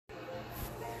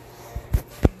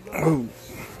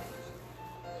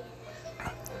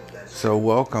So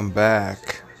welcome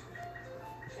back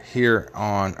here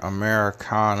on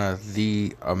Americana,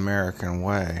 the American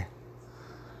Way.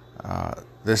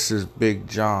 This is Big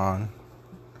John,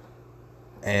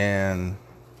 and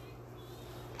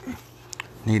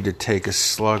need to take a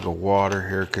slug of water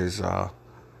here because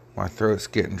my throat's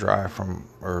getting dry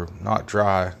or not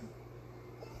dry.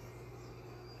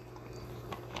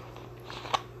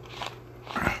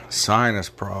 Sinus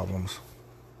problems.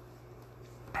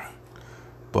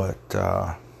 But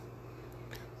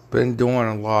been doing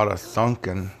a lot of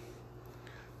thinking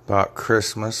about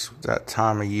Christmas, that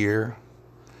time of year,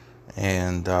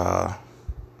 and the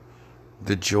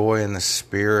joy and the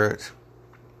spirit.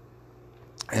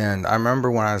 And I remember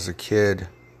when I was a kid,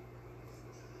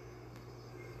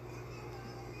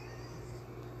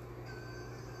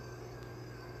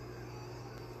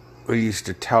 we used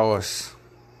to tell us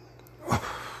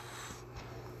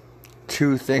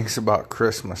two things about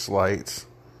Christmas lights.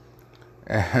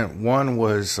 And one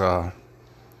was,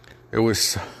 it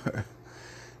was,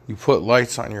 you put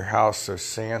lights on your house so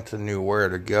Santa knew where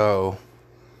to go.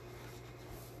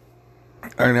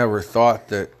 I never thought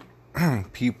that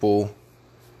people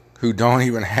who don't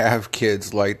even have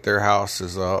kids light their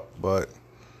houses up, but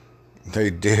they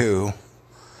do.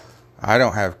 I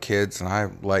don't have kids, and I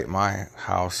light my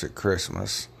house at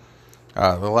Christmas.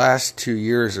 The last 2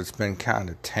 years, it's been kind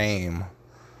of tame.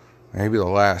 Maybe the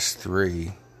last 3.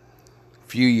 A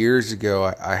few years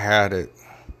ago, I had it.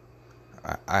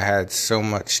 I had so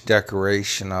much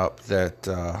decoration up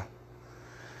that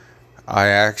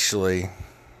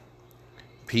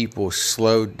people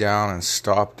slowed down and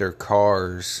stopped their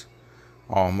cars,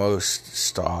 almost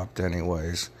stopped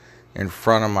anyways, in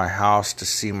front of my house to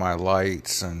see my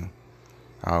lights. And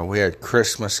we had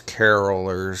Christmas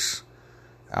carolers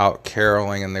out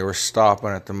caroling, and they were stopping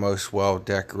at the most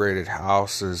well-decorated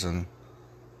houses, and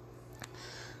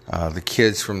the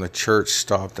kids from the church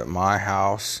stopped at my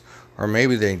house, or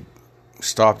maybe they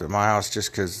stopped at my house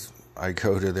just because I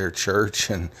go to their church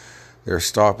and they're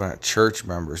stopping at church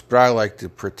members. But I like to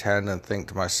pretend and think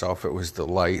to myself it was the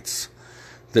lights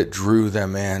that drew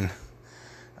them in.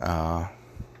 I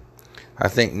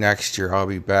think next year I'll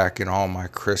be back in all my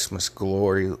Christmas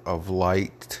glory of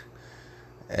light.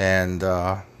 And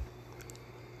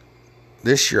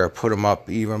this year I put them up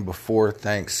even before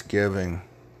Thanksgiving,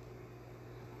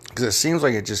 because it seems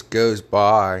like it just goes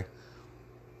by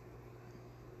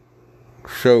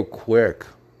so quick.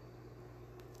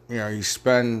 You know, you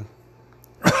spend...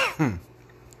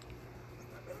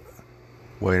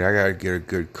 Wait, I gotta get a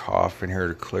good cough in here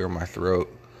to clear my throat.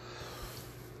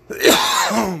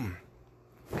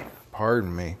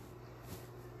 Pardon me.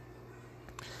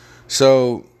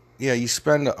 So, yeah, you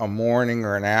spend a morning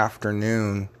or an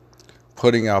afternoon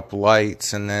putting up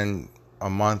lights, and then a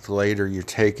month later you're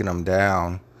taking them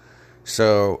down.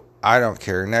 So I don't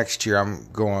care. Next year I'm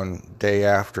going day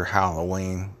after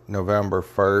Halloween, November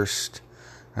 1st,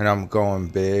 and I'm going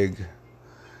big.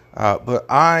 But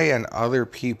I and other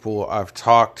people I've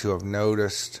talked to have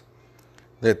noticed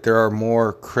that there are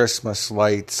more Christmas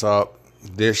lights up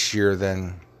this year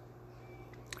than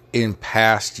in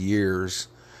past years.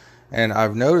 And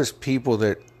I've noticed people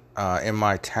that in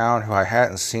my town who I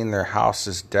hadn't seen their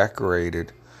houses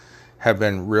decorated have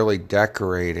been really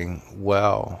decorating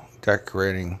well,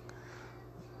 decorating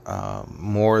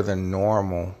more than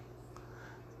normal.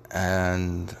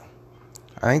 And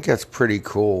I think that's pretty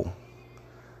cool.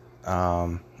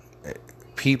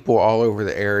 People all over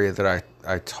the area that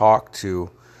I talk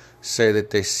to say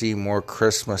that they see more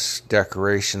Christmas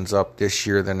decorations up this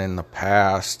year than in the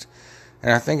past.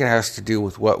 And I think it has to do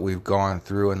with what we've gone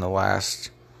through in the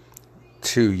last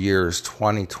 2 years,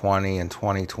 2020 and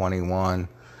 2021,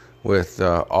 with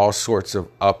all sorts of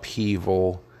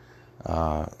upheaval,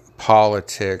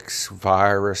 politics,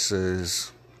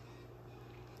 viruses,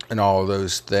 and all of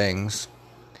those things.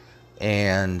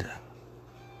 And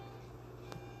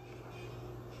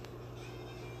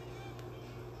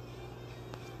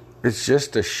it's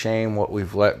just a shame what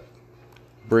we've let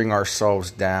bring ourselves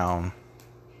down,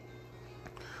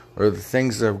 or the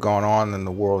things that have gone on in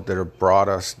the world that have brought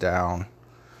us down.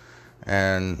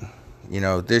 And, you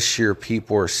know, this year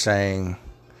people are saying,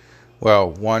 well,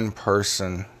 one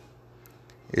person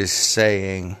is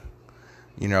saying,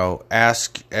 you know,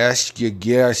 ask your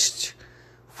guests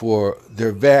for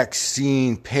their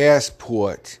vaccine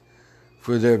passport,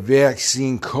 for their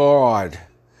vaccine card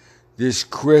this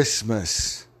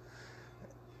Christmas.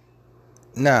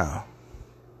 No.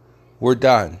 We're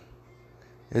done.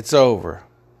 It's over.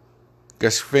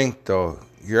 Gesfinto,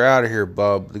 you're out of here,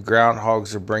 bub. The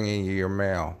groundhogs are bringing you your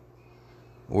mail.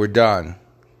 We're done.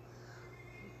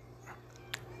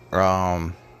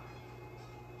 In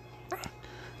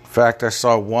fact, I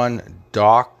saw one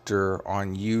doctor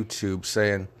on YouTube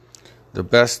saying the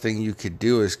best thing you could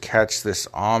do is catch this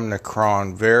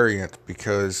Omicron variant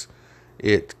because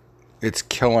it's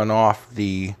killing off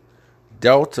the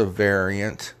Delta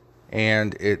variant,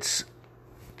 and it's...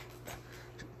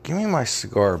 Give me my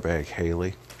cigar bag,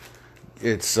 Haley.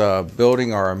 It's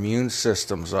building our immune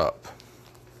systems up.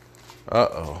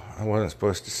 Uh-oh, I wasn't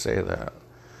supposed to say that.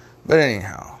 But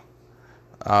anyhow,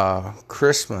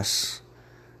 Christmas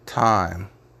time.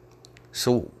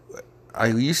 So I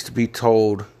used to be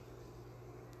told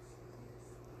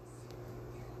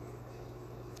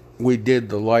we did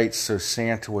the lights so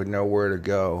Santa would know where to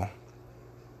go.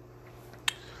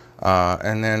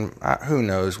 And then, who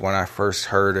knows when I first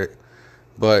heard it.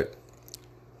 But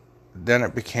then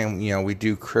it became, we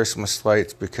do Christmas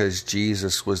lights because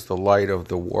Jesus was the light of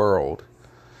the world.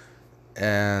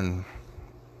 And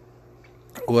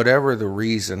whatever the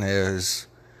reason is,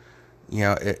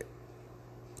 you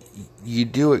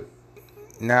do it,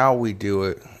 now we do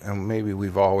it, and maybe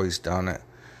we've always done it,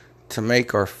 to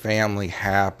make our family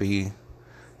happy,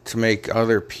 to make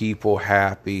other people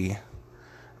happy,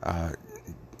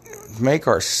 make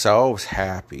ourselves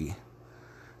happy.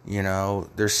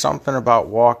 There's something about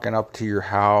walking up to your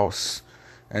house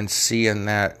and seeing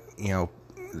that,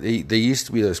 they used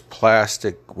to be those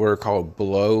plastic, what are called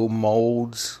blow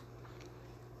molds.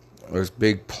 Those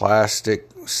big plastic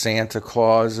Santa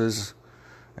Clauses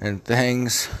and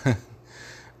things.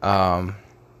 There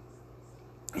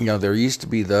used to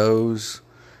be those.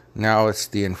 Now it's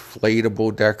the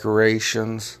inflatable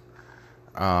decorations.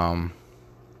 And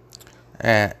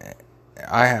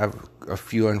I have a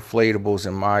few inflatables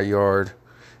in my yard.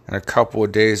 In a couple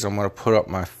of days, I'm going to put up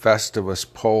my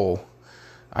Festivus pole.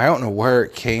 I don't know where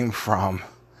it came from,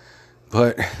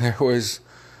 but there was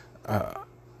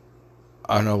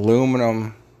an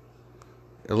aluminum.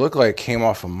 It looked like it came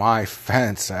off of my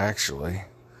fence, actually.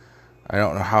 I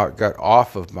don't know how it got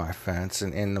off of my fence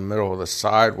and in the middle of the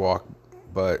sidewalk,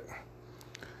 but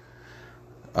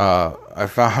I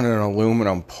found an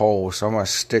aluminum pole, so I'm going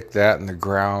to stick that in the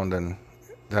ground, and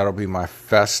that'll be my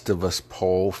Festivus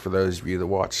pole. For those of you that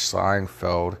watch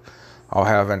Seinfeld, I'll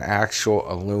have an actual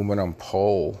aluminum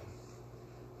pole.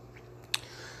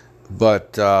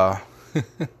 But,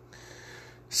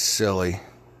 silly.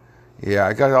 Yeah,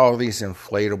 I got all these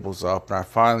inflatables up, and I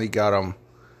finally got them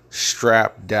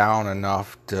strapped down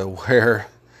enough to where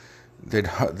they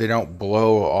don't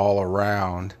blow all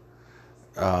around.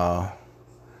 But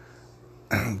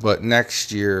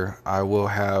next year, I will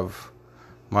have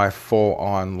my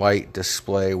full-on light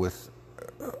display with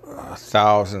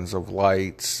thousands of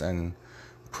lights and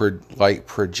light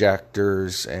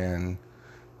projectors and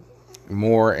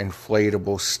more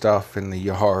inflatable stuff in the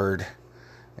yard,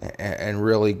 and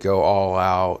really go all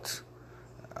out.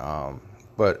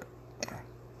 But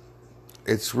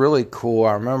it's really cool.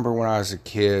 I remember when I was a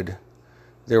kid,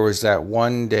 there was that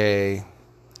one day,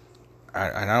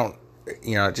 I don't,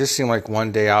 it just seemed like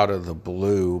one day out of the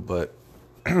blue, but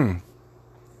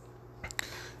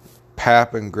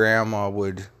Pap and Grandma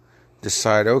would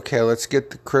decide, okay, let's get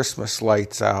the Christmas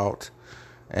lights out.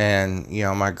 And,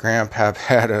 my grandpap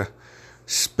had a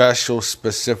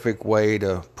specific way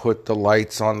to put the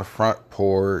lights on the front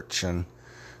porch and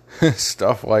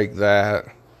stuff like that.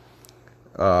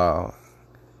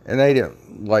 And they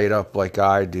didn't light up like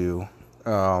I do.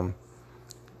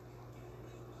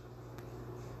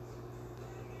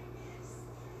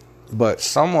 But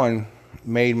someone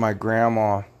made my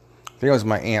grandma, I think it was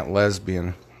my Aunt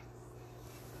Lesbian,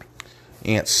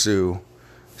 Aunt Sue.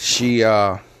 She,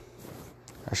 I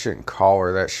shouldn't call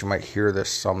her that. She might hear this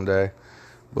someday.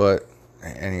 But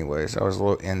anyways, that was a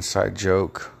little inside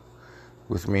joke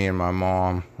with me and my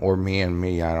mom. Or me and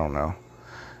me, I don't know.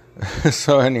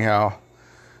 So anyhow,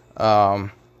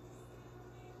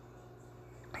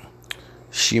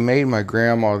 she made my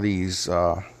grandma these,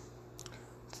 the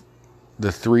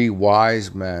three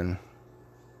wise men.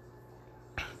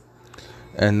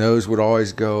 And those would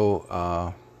always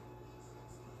go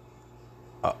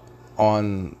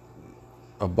on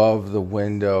above the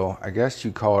window. I guess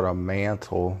you call it a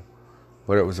mantle,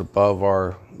 but it was above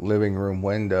our living room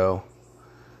window.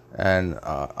 And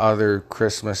other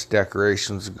Christmas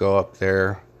decorations go up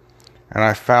there. And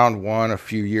I found one a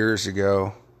few years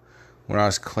ago when I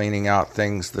was cleaning out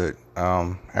things that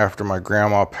after my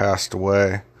grandma passed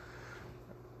away.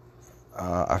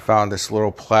 I found this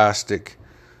little plastic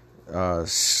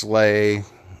sleigh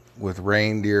with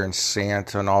reindeer and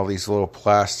Santa and all these little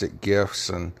plastic gifts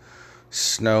and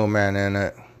snowmen in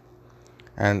it.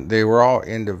 And they were all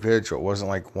individual. It wasn't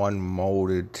like one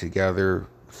molded together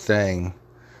thing.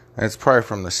 And it's probably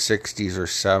from the 60s or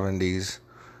 70s.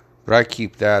 But I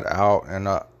keep that out and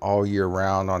all year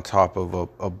round on top of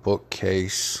a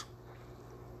bookcase.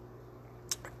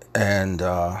 And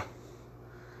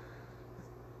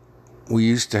we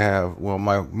used to have, well,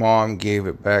 my mom gave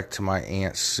it back to my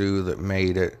Aunt Sue that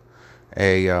made it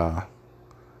a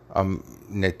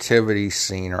nativity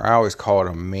scene, or I always call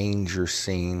it a manger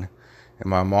scene. And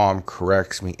my mom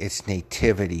corrects me, it's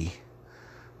nativity.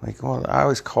 Like, well, I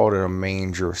always called it a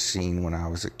manger scene when I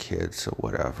was a kid, so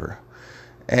whatever.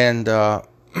 And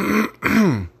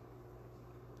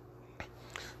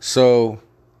so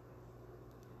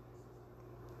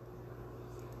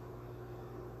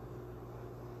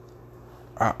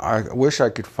I wish I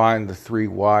could find the three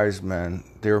wise men.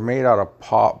 They were made out of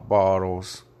pop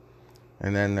bottles,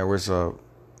 and then there were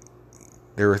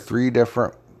three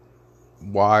different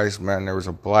wise men. There was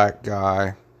a black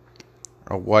guy,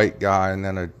 a white guy, and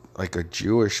then a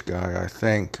Jewish guy, I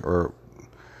think, or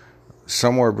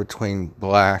somewhere between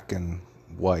black and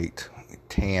white,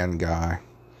 tan guy.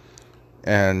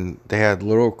 And they had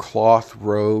little cloth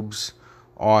robes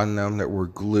on them that were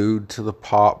glued to the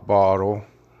pop bottle.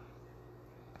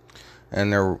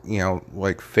 And they're,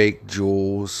 like fake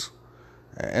jewels.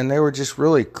 And they were just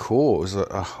really cool. It was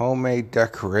a homemade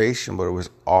decoration, but it was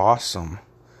awesome.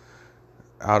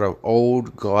 Out of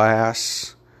old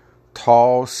glass,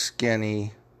 tall,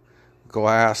 skinny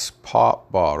glass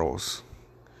pop bottles.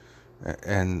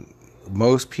 And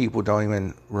most people don't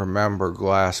even remember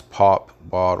glass pop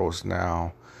bottles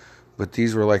now. But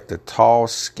these were like the tall,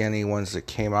 skinny ones that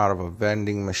came out of a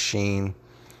vending machine.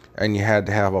 And you had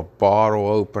to have a bottle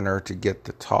opener to get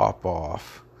the top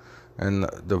off. And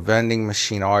the vending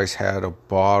machine always had a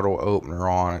bottle opener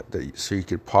on it so you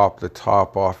could pop the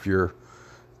top off your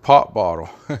pop bottle.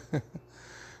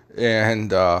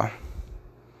 And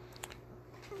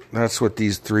that's what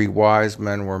these three wise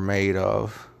men were made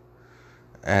of.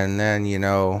 And then,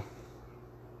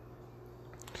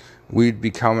 we'd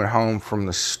be coming home from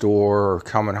the store or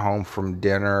coming home from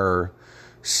dinner or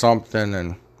something,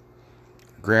 and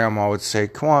Grandma would say,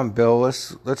 "Come on, Bill,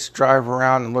 let's drive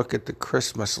around and look at the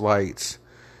Christmas lights."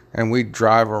 And we'd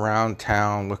drive around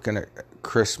town looking at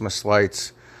Christmas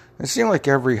lights. It seemed like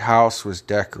every house was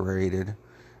decorated.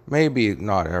 Maybe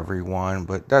not everyone,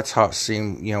 but that's how it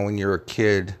seemed. When you're a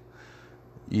kid,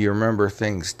 you remember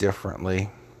things differently.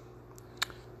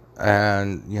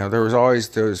 And, there was always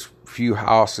those few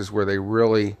houses where they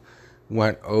really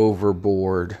went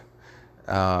overboard.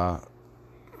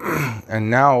 And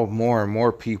now more and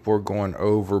more people are going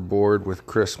overboard with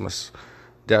Christmas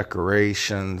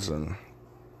decorations and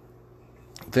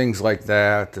things like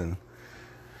that. And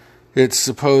it's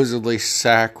supposedly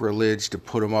sacrilege to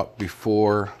put them up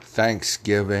before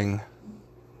Thanksgiving.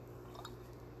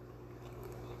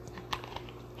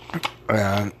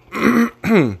 And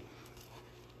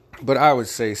but I would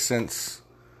say since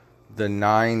the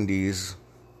 90s,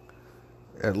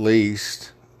 at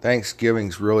least,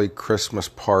 Thanksgiving's really Christmas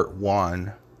part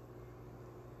one.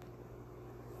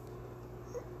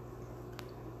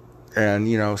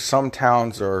 And, some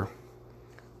towns are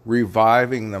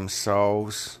reviving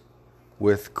themselves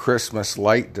with Christmas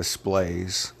light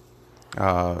displays,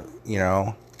 or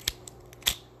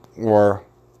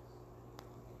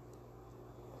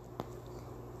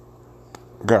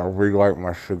gotta relight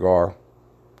my cigar.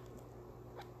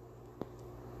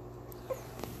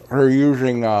 They're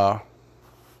using, the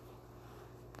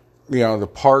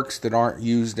parks that aren't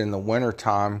used in the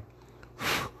wintertime.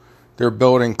 They're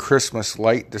building Christmas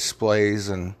light displays,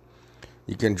 and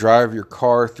you can drive your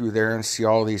car through there and see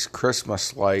all these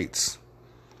Christmas lights.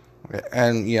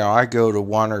 And, I go to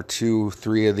 1 or 2,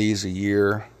 3 of these a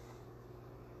year.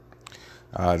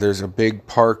 There's a big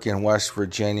park in West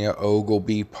Virginia,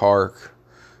 Oglebay Park.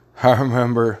 I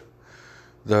remember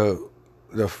the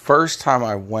first time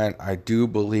I went, I do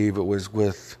believe it was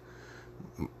with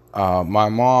my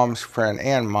mom's friend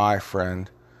and my friend,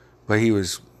 but he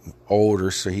was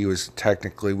older, so he was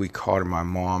technically, we called him my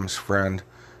mom's friend,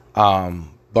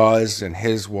 Buzz and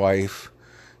his wife.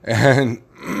 And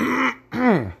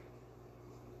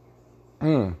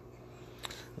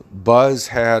Buzz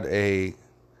had a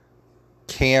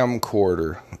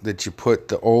camcorder that you put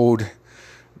the old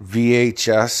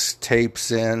VHS tapes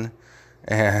in,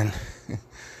 and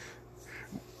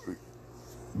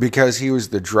because he was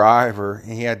the driver,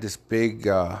 he had this big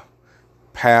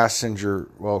passenger,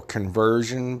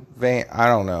 conversion van. I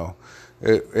don't know.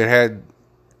 It had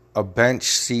a bench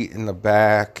seat in the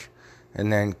back,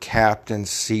 and then captain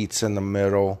seats in the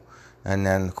middle, and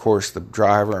then, of course, the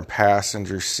driver and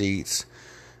passenger seats.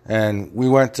 And we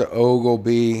went to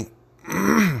Oglebay,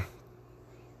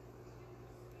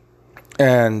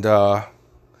 And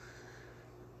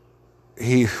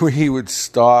he would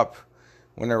stop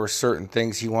when there were certain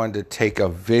things he wanted to take a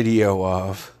video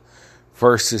of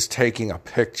versus taking a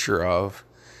picture of.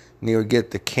 And he would get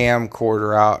the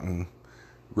camcorder out and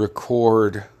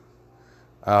record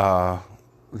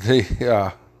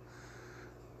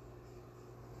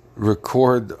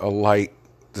record a light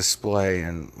display.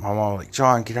 And my mom was like,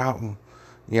 John, get out and,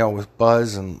 with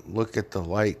Buzz and look at the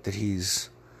light that he's,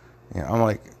 I'm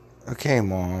like, okay,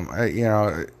 Mom,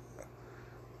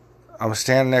 I'm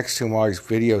standing next to him while he's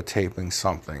videotaping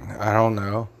something. I don't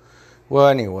know. Well,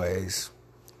 anyways,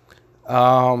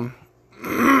 so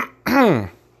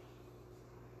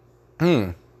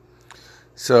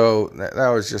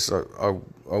that was just a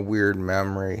weird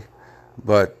memory,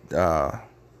 but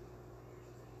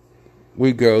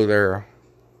we go there,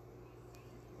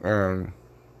 and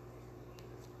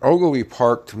Ogilvy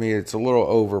Park, to me, it's a little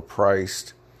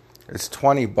overpriced. It's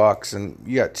 $20, and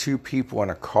you got two people in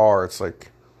a car. It's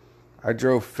like, I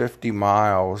drove 50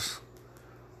 miles.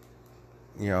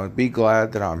 Be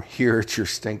glad that I'm here at your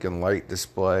stinking light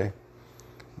display.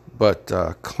 But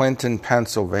Clinton,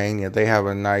 Pennsylvania, they have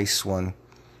a nice one.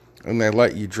 And they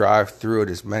let you drive through it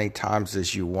as many times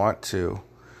as you want to.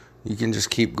 You can just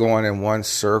keep going in one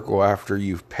circle after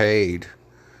you've paid.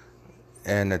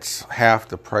 And it's half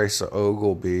the price of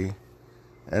Ogilvy.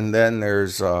 And then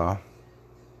there's the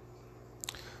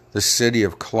city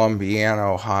of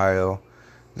Columbiana, Ohio.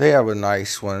 They have a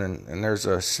nice one. And there's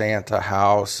a Santa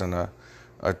house and a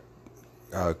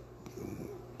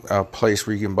place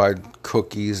where you can buy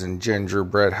cookies and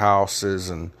gingerbread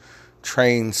houses and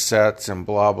train sets and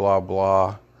blah, blah,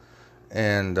 blah.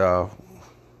 And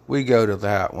we go to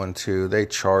that one too. They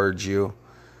charge you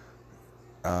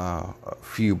a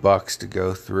few bucks to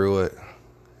go through it.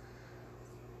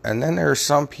 And then there are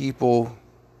some people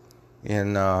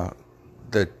in the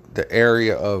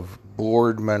area of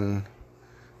Boardman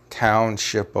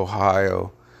Township,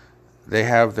 Ohio. They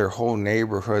have their whole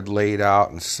neighborhood laid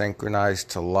out and synchronized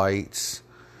to lights.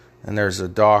 And there's a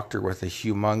doctor with a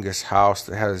humongous house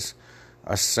that has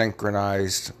a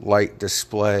synchronized light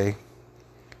display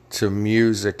to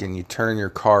music. And you turn your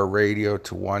car radio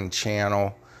to one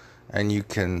channel and you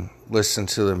can listen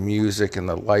to the music and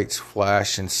the lights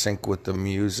flash and sync with the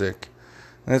music.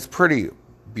 And it's pretty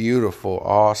beautiful,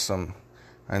 awesome.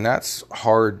 And that's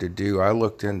hard to do. I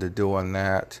looked into doing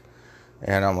that.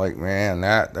 And I'm like, man,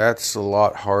 that's a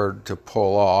lot hard to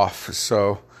pull off.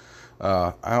 So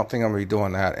I don't think I'm going to be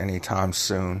doing that anytime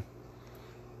soon.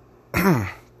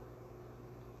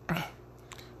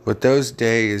 But those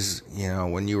days,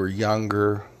 when you were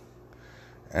younger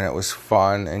and it was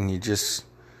fun and you just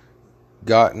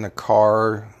got in the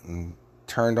car and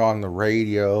turned on the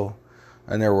radio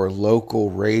and there were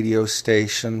local radio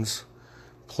stations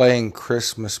playing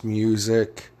Christmas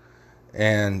music.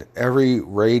 And every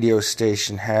radio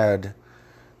station had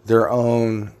their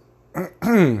own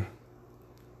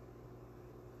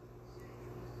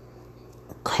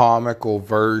comical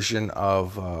version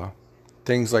of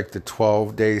things like the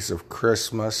 12 Days of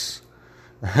Christmas.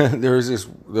 There was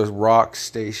this rock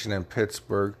station in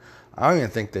Pittsburgh. I don't even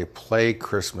think they play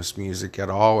Christmas music at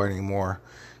all anymore,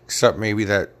 except maybe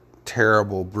that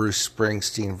terrible Bruce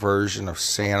Springsteen version of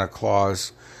Santa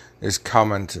Claus is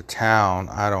coming to town.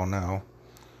 I don't know.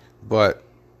 But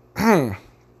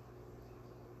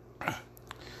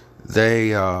they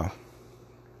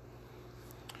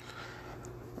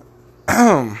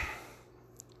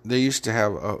they used to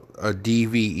have a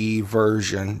DVE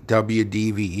version,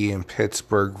 WDVE in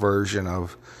Pittsburgh version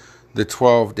of the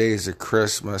 12 Days of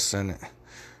Christmas. And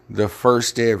the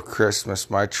first day of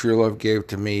Christmas, my true love gave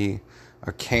to me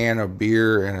a can of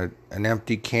beer and an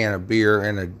empty can of beer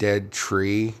and a dead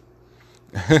tree.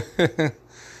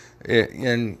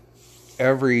 And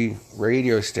every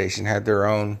radio station had their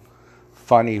own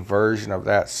funny version of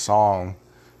that song.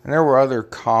 And there were other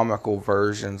comical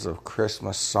versions of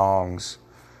Christmas songs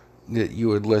that you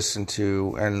would listen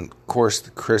to. And, of course,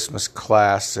 the Christmas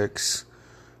classics.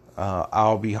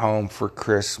 I'll Be Home for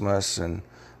Christmas and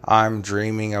I'm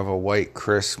Dreaming of a White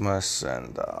Christmas.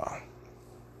 And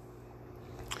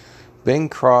Bing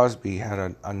Crosby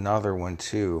had another one,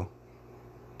 too.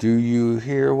 Do you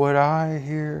hear what I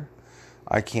hear?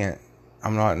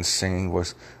 I'm not in singing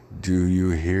voice. Do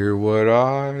you hear what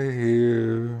I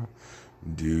hear?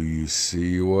 Do you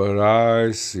see what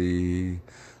I see?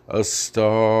 A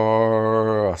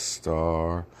star,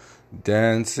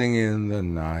 dancing in the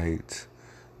night.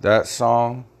 That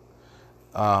song,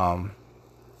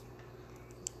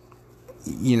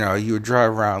 you would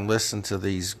drive around and listen to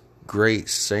these great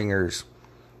singers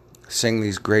sing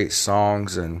these great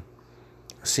songs, and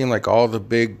it seemed like all the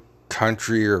big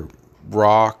country or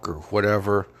rock or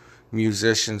whatever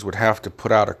musicians would have to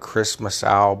put out a Christmas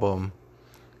album,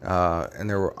 and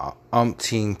there were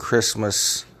umpteen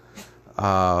Christmas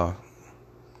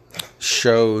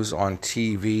shows on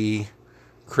TV,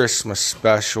 Christmas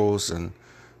specials, and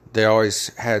they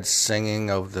always had singing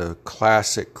of the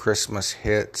classic Christmas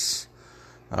hits.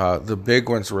 The big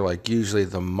ones were like usually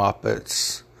the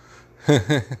Muppets.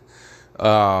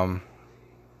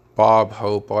 Bob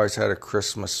Hope always had a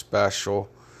Christmas special.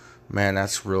 Man,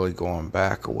 that's really going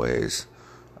back a ways.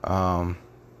 But,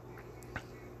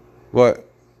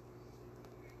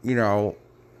 you know,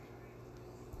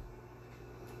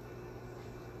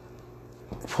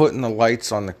 putting the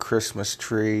lights on the Christmas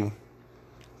tree.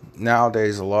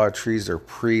 Nowadays, a lot of trees are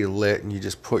pre-lit and you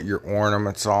just put your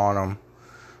ornaments on them.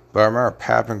 But I remember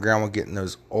Pap and Grandma getting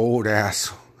those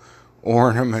old-ass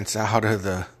ornaments out of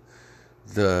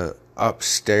the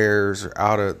upstairs,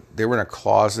 or they were in a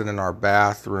closet in our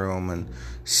bathroom, and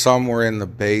some were in the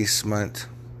basement.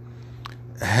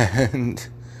 And,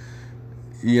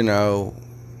 you know,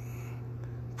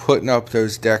 putting up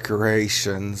those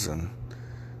decorations, and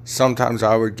sometimes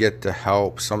I would get to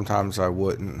help, sometimes I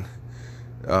wouldn't.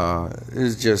 It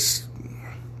was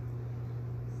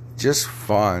just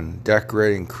fun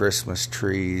decorating Christmas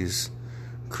trees,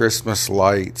 Christmas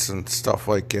lights, and stuff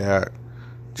like that.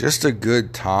 Just a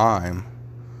good time.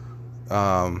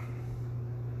 Back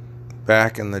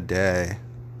in the day.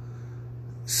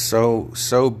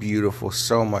 So beautiful,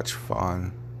 so much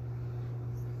fun.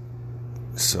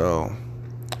 So,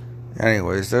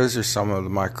 anyways, those are some of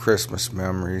my Christmas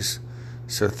memories.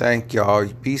 So thank y'all.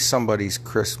 Be somebody's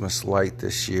Christmas light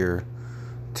this year.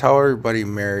 Tell everybody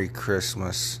Merry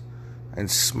Christmas, and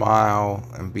smile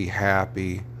and be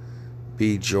happy.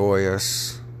 Be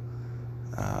joyous.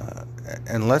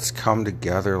 And let's come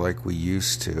together like we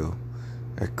used to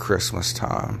at Christmas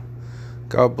time.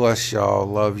 God bless y'all.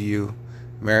 Love you.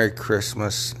 Merry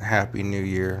Christmas. Happy New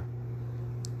Year.